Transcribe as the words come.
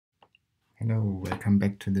Hello, welcome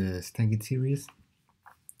back to the StackIt series.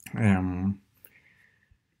 In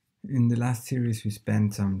the last series, we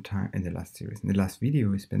spent some time. In the last video,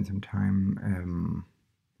 we spent some time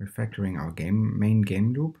refactoring our main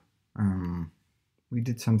game loop. We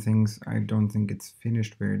did some things. I don't think it's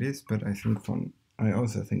finished where it is, but I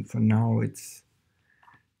also think for now it's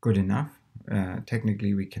good enough.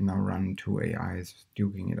 Technically, we can now run two AIs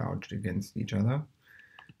duking it out against each other.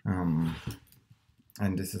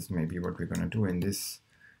 And this is maybe what we're going to do in this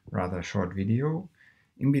rather short video.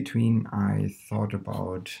 In between, I thought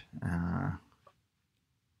about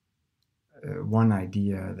one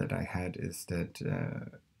idea that I had is that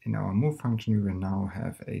in our move function, we will now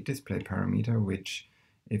have a display parameter, which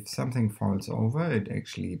if something falls over, it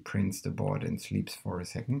actually prints the board and sleeps for a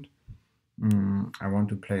second. I want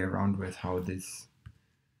to play around with how this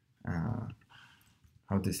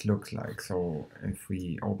looks like. So if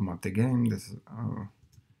we open up the game, this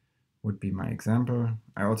would be my example.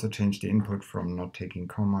 I also changed the input from not taking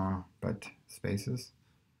comma but spaces.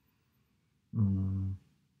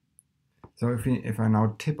 So if I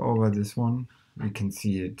now tip over this one, we can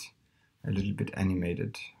see it a little bit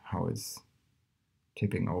animated, how it's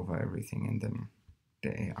tipping over everything, and then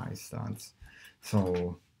the AI starts.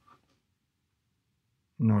 So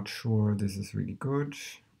not sure this is really good.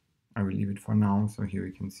 I will leave it for now. So here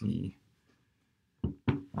we can see,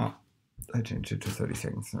 I changed it to 30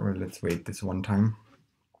 seconds. Or let's wait this one time.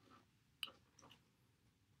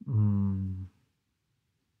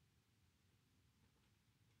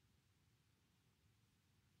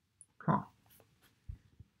 Huh.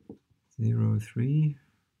 0-3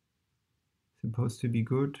 supposed to be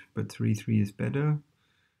good, but 3-3 is better,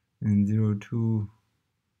 and 0-2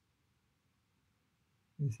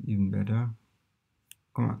 is even better.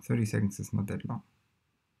 Come on, 30 seconds is not that long.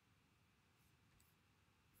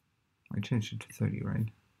 I changed it to 30,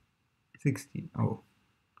 right? 60. Oh.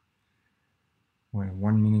 Well,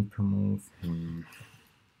 1 minute per move.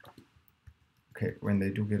 Okay, when they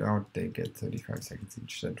do get out, they get 35 seconds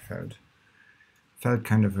each. That felt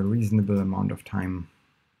kind of a reasonable amount of time.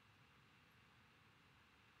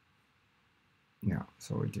 Yeah,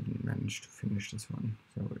 so it didn't manage to finish this one.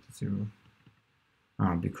 So it's 0.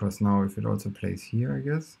 Because now if it also plays here, I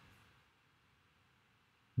guess.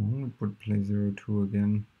 No, it would play 0-2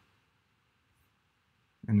 again.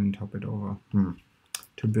 And then top it over.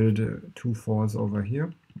 To build 2 4s over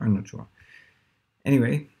here? I'm not sure.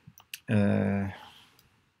 Anyway, we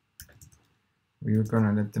were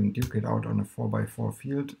gonna let them duke it out on a 4x4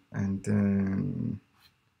 field, and then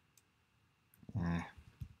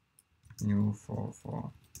new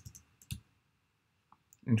 4-4.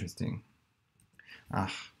 Interesting.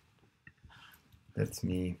 That's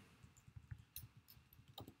me.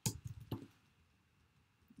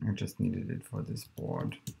 I just needed it for this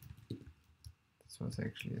board. This was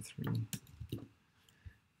actually a 3.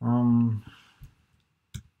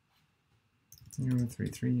 New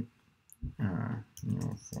 3-3.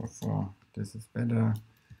 New 4-4. This is better.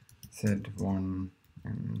 Set 1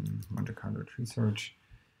 in Monte Carlo Tree Search.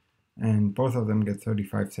 And both of them get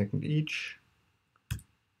 35 seconds each.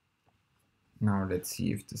 Now let's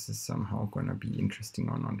see if this is somehow gonna be interesting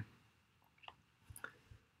or not.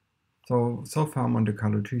 So far Monte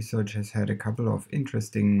Carlo Tree Search has had a couple of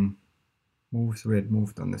interesting moves where it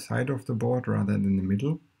moved on the side of the board rather than the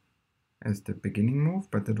middle as the beginning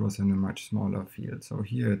move, but that was in a much smaller field. So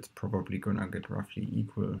here it's probably gonna get roughly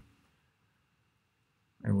equal,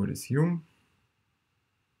 I would assume.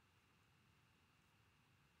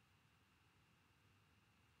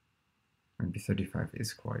 Maybe 35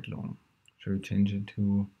 is quite long. Should we change it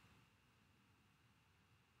to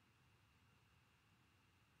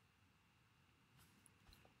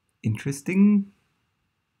interesting?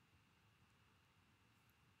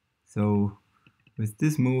 So with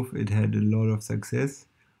this move, it had a lot of success.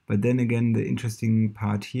 But then again, the interesting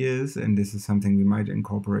part here is, and this is something we might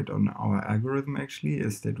incorporate on our algorithm actually,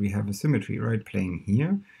 is that we have a symmetry, right? Playing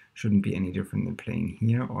here shouldn't be any different than playing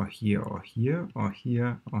here or here or here or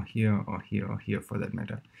here or here or here or here for that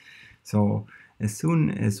matter. So as soon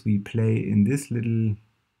as we play in this little,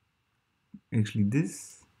 actually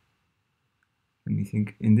this, let me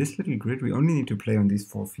think, in this little grid, we only need to play on these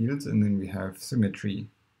 4 fields, and then we have symmetry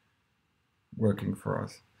working for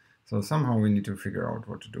us. So somehow we need to figure out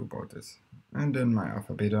what to do about this. And then my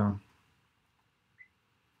AlphaBeta.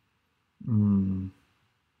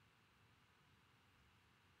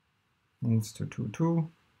 Moves to 2-2.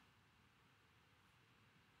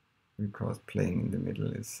 Because playing in the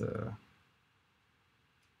middle is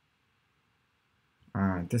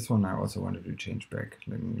this one I also wanted to change back.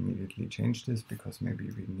 Let me immediately change this because maybe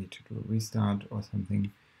we need to do a restart or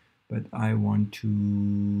something. but I want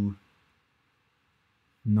to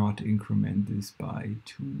not increment this by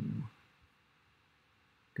 2.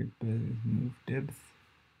 Get best move depth,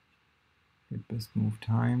 get best move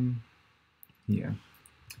time. Here,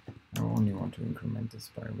 I only want to increment this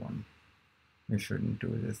by 1. I shouldn't do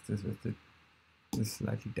this. This is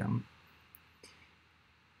slightly dumb.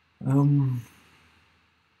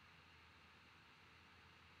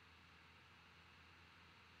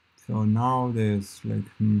 So now there's like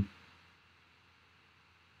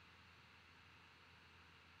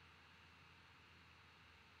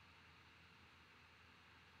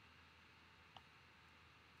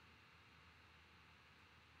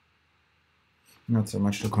not so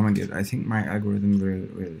much to comment yet. I think my algorithm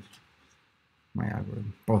will my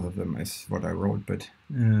algorithm, both of them is what I wrote, but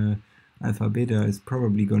AlphaBeta is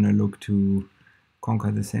probably going to look to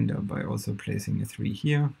conquer the center by also placing a 3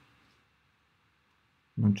 here.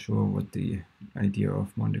 Not sure what the idea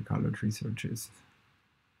of Monte Carlo Tree Search is.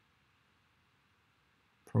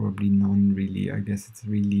 Probably none really. I guess it's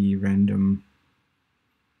really random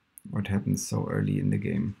what happens so early in the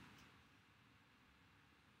game.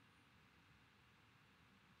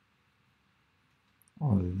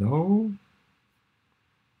 Although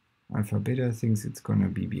AlphaBeta thinks it's gonna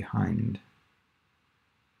be behind.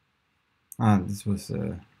 This was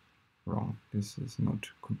wrong. This is not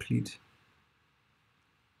complete.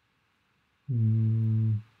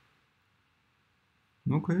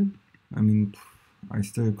 Okay, I mean, I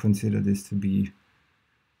still consider this to be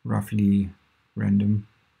roughly random.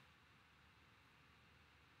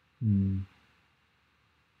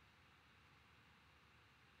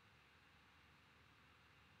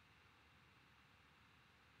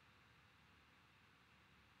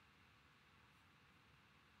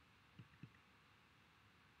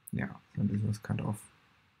 Yeah, so this was cut off.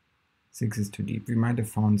 6 is too deep. We might have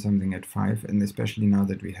found something at 5, and especially now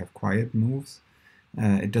that we have quiet moves,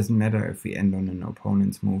 it doesn't matter if we end on an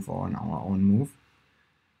opponent's move or on our own move,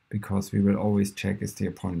 because we will always check is the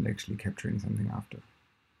opponent actually capturing something after.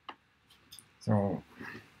 So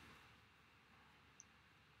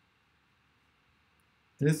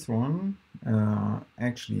this one,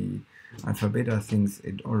 actually, AlphaBeta thinks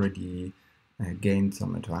it already gained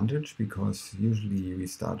some advantage, because usually we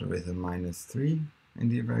start with a -3 in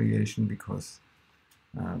the evaluation, because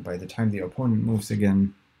by the time the opponent moves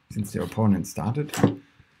again, since the opponent started,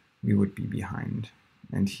 we would be behind.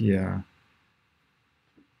 And here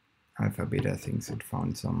AlphaBeta thinks it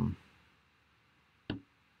found some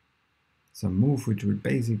move which would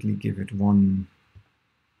basically give it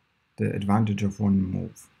the advantage of 1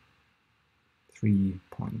 move, 3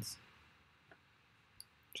 points.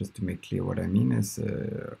 Just to make clear what I mean is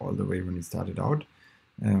all the way when we started out,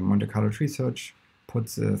 Monte Carlo Tree Search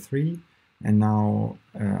puts a 3, and now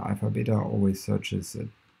AlphaBeta always searches a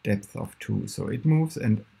depth of 2, so it moves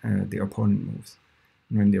and the opponent moves.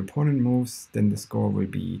 And when the opponent moves, then the score will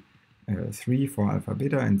be 3 for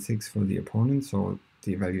AlphaBeta and 6 for the opponent, so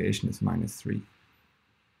the evaluation is -3.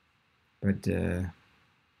 But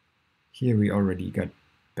here we already got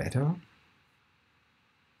better.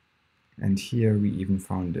 And here we even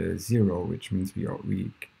found a 0, which means we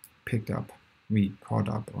caught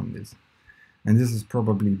up on this. And this is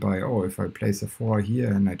probably by, if I place a 4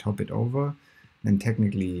 here and I top it over, then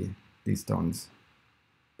technically these stones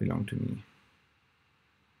belong to me.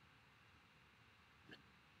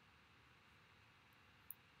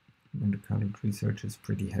 Monte Carlo Tree Search is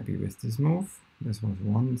pretty happy with this move. This was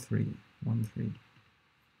 1-3, 1-3.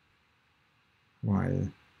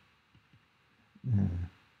 While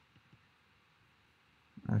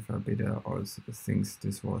AlphaBeta also thinks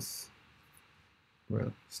this was,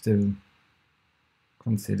 well, still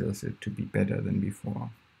considers it to be better than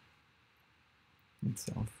before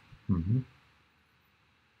itself.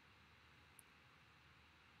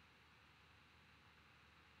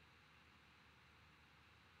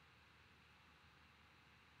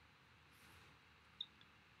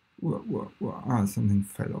 Something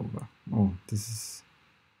fell over.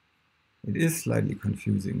 It is slightly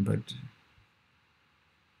confusing, but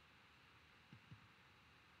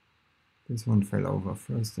this one fell over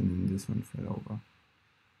first and then this one fell over.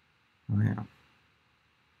 Oh yeah.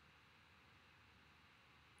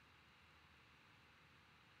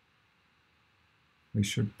 We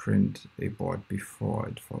should print a board before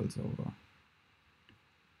it falls over.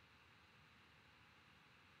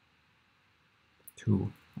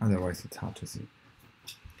 2, otherwise it's hard to see.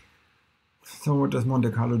 So what does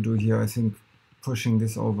Monte Carlo do here? I think pushing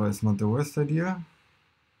this over is not the worst idea,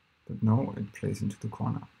 but no, it plays into the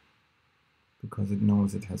corner, because it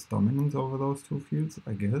knows it has dominance over those 2 fields,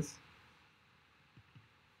 I guess.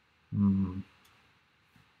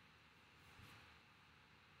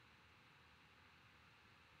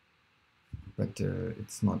 but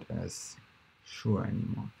it's not as sure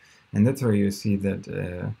anymore. And that's where you see that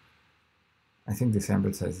I think the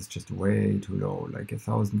sample size is just way too low, like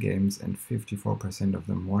 1,000 games and 54% of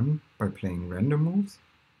them won by playing random moves.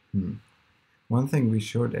 One thing we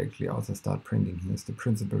should actually also start printing here is the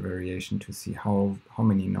principal variation to see how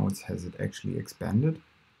many nodes has it actually expanded.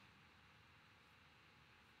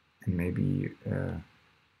 And maybe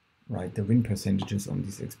write the win percentages on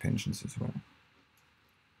these expansions as well.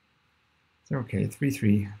 So okay,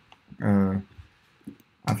 3-3.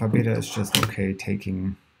 AlphaBeta is just okay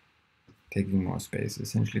taking more space,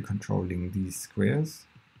 essentially controlling these squares,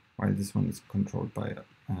 while this one is controlled by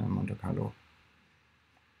Monte Carlo.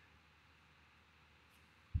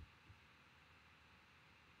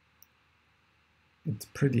 It's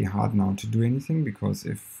pretty hard now to do anything, because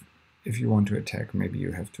if you want to attack, maybe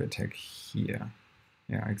you have to attack here.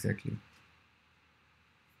 Yeah, exactly.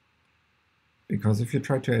 Because if you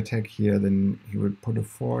try to attack here, then he would put a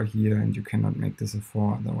 4 here, and you cannot make this a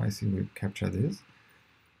 4, otherwise he will capture this.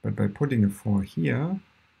 But by putting a 4 here,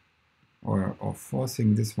 or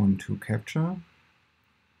forcing this one to capture,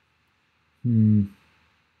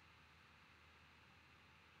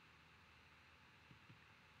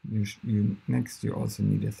 next you also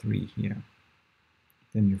need a 3 here.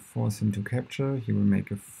 Then you force him to capture, he will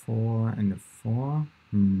make a 4 and a 4.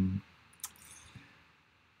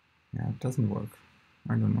 Yeah, it doesn't work.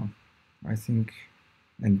 I don't know. I think,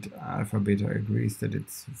 and AlphaBeta agrees that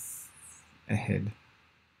it's ahead.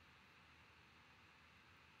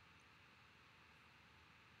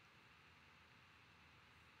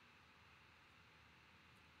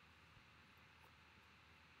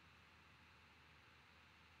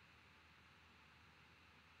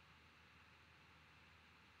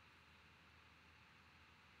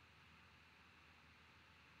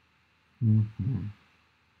 Mm-hmm.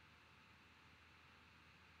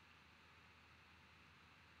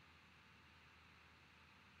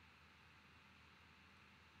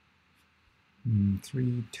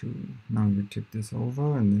 3-2. Now you tip this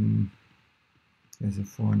over, and then there's a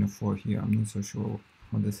 4 and a 4 here. I'm not so sure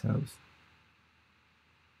how this helps.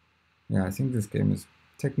 Yeah, I think this game is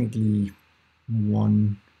technically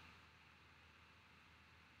won.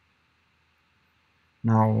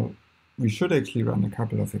 Now, we should actually run a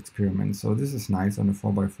couple of experiments. So this is nice on a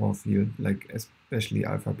 4x4 field, like especially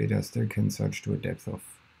AlphaBeta still can search to a depth of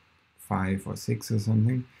 5 or 6 or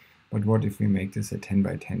something. But what if we make this a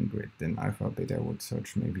 10x10 grid? Then AlphaBeta would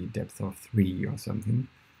search maybe depth of 3 or something.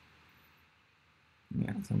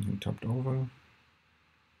 Yeah, something topped over.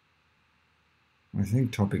 I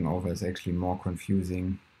think topping over is actually more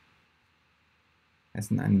confusing as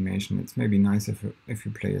an animation. It's maybe nice if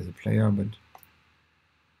you play as a player, but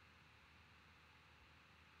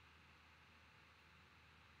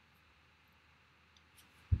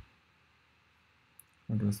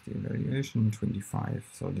what was the evaluation? 25.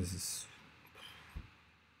 So this is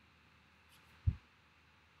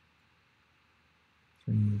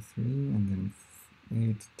 3, and then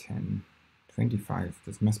 8, 10, 25.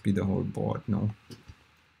 This must be the whole board, no?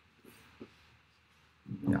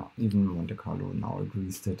 Yeah, even Monte Carlo now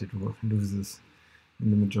agrees that it loses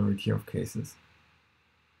in the majority of cases.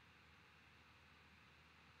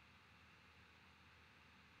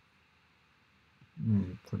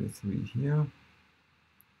 Maybe put a 3 here.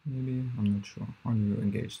 Maybe, I'm not sure. How do you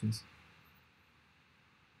engage this?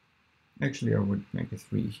 Actually, I would make a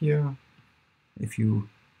 3 here. If you,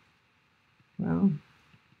 well,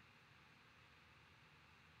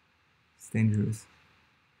 it's dangerous.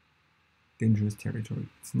 Dangerous territory.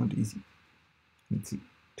 It's not easy. Let's see.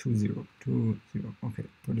 2-0. 2-0. Okay,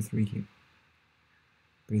 put a 3 here.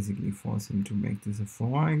 Basically force him to make this a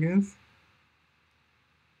 4, I guess.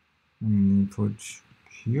 And then you put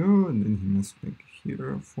here, and then he must make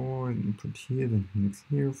here a 4, and you put here, then he makes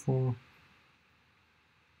here a 4.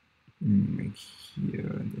 And you make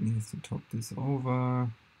here, and then he has to top this over.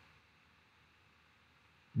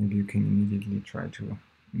 Maybe you can immediately try to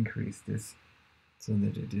increase this so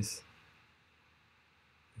that it is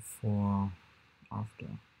a 4 after.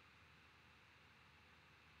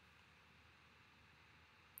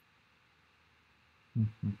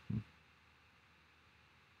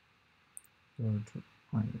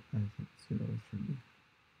 I think 0, 3.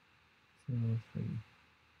 0, 3.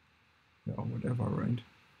 Yeah, whatever, right?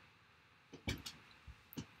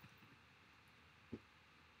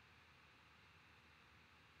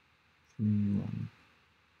 3, 1.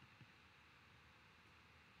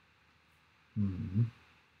 And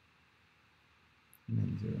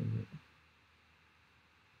then 0, 0.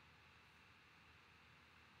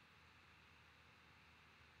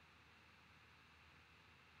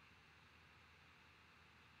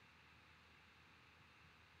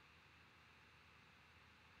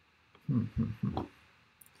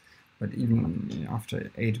 But even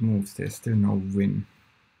after 8 moves, there's still no win,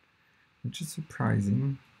 which is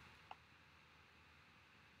surprising.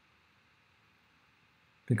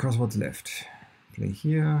 Because what's left? Play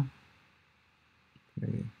here.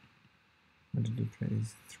 Play. What did he play?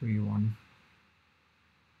 3-1.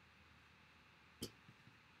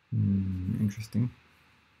 Interesting.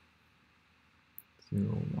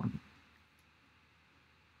 0-1.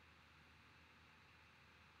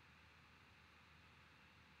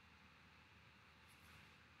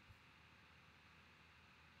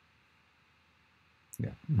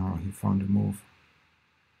 Yeah, now he found a move.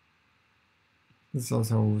 This is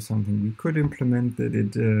also something we could implement, that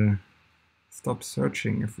it stops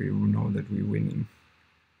searching if we know that we're winning.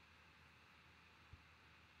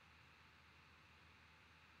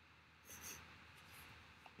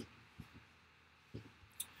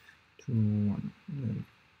 2-1. That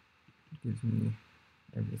gives me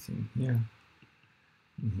everything here.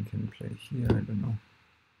 And he can play here, I don't know.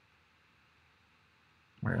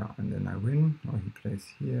 Oh yeah, and then I win, or he plays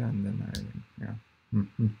here and then I win, yeah.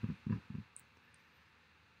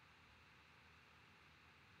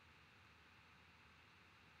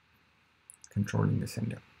 Controlling the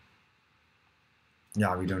sender.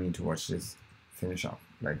 Yeah, we don't need to watch this finish up.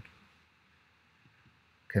 Like,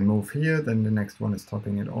 can move here, then the next one is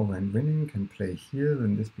topping it over and winning, can play here,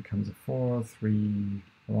 then this becomes a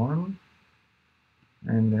 4-3-1.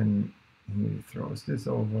 And then he throws this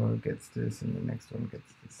over, gets this, and the next one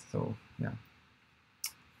gets this. So, yeah.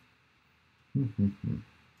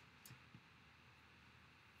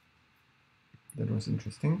 That was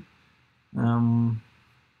interesting.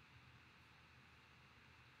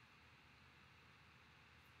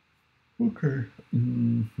 Okay.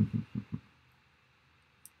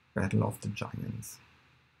 Battle of the Giants.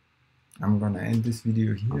 I'm gonna end this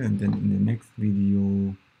video here, and then in the next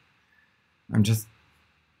video I'm just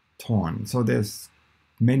torn. So there's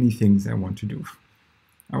many things I want to do.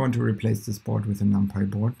 I want to replace this board with a NumPy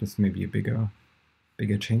board. This may be a bigger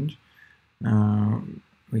change.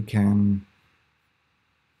 We can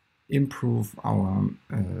improve our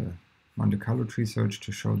Monte Carlo Tree Search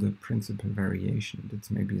to show the principal variation.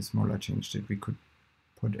 That's maybe a smaller change that we could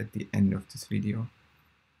put at the end of this video.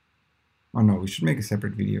 Oh no, we should make a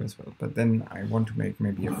separate video as well. But then I want to make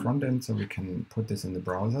maybe a front end so we can put this in the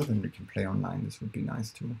browser, then we can play online. This would be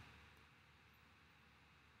nice too.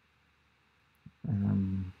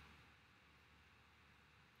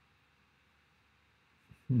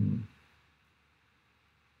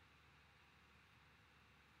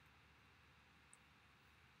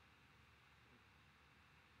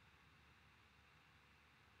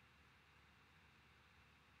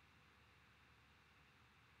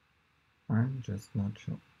 I'm just not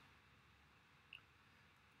sure.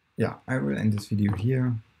 Yeah, I will end this video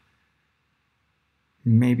here.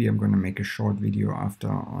 Maybe I'm going to make a short video after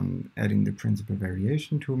on adding the principal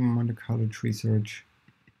variation to Monte Carlo Tree Search.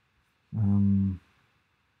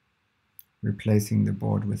 Replacing the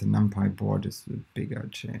board with a NumPy board is a bigger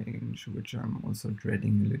change, which I'm also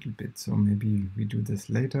dreading a little bit. So maybe we do this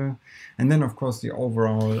later. And then, of course, the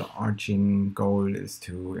overall arching goal is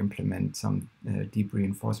to implement some deep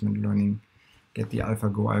reinforcement learning, get the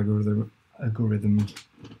AlphaGo algorithm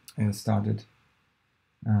started.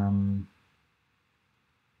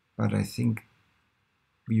 But I think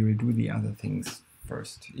we will do the other things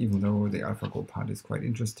first, even though the AlphaGo part is quite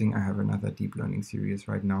interesting. I have another deep learning series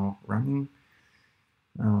right now running.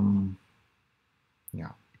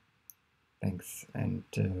 Yeah, thanks and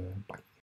bye.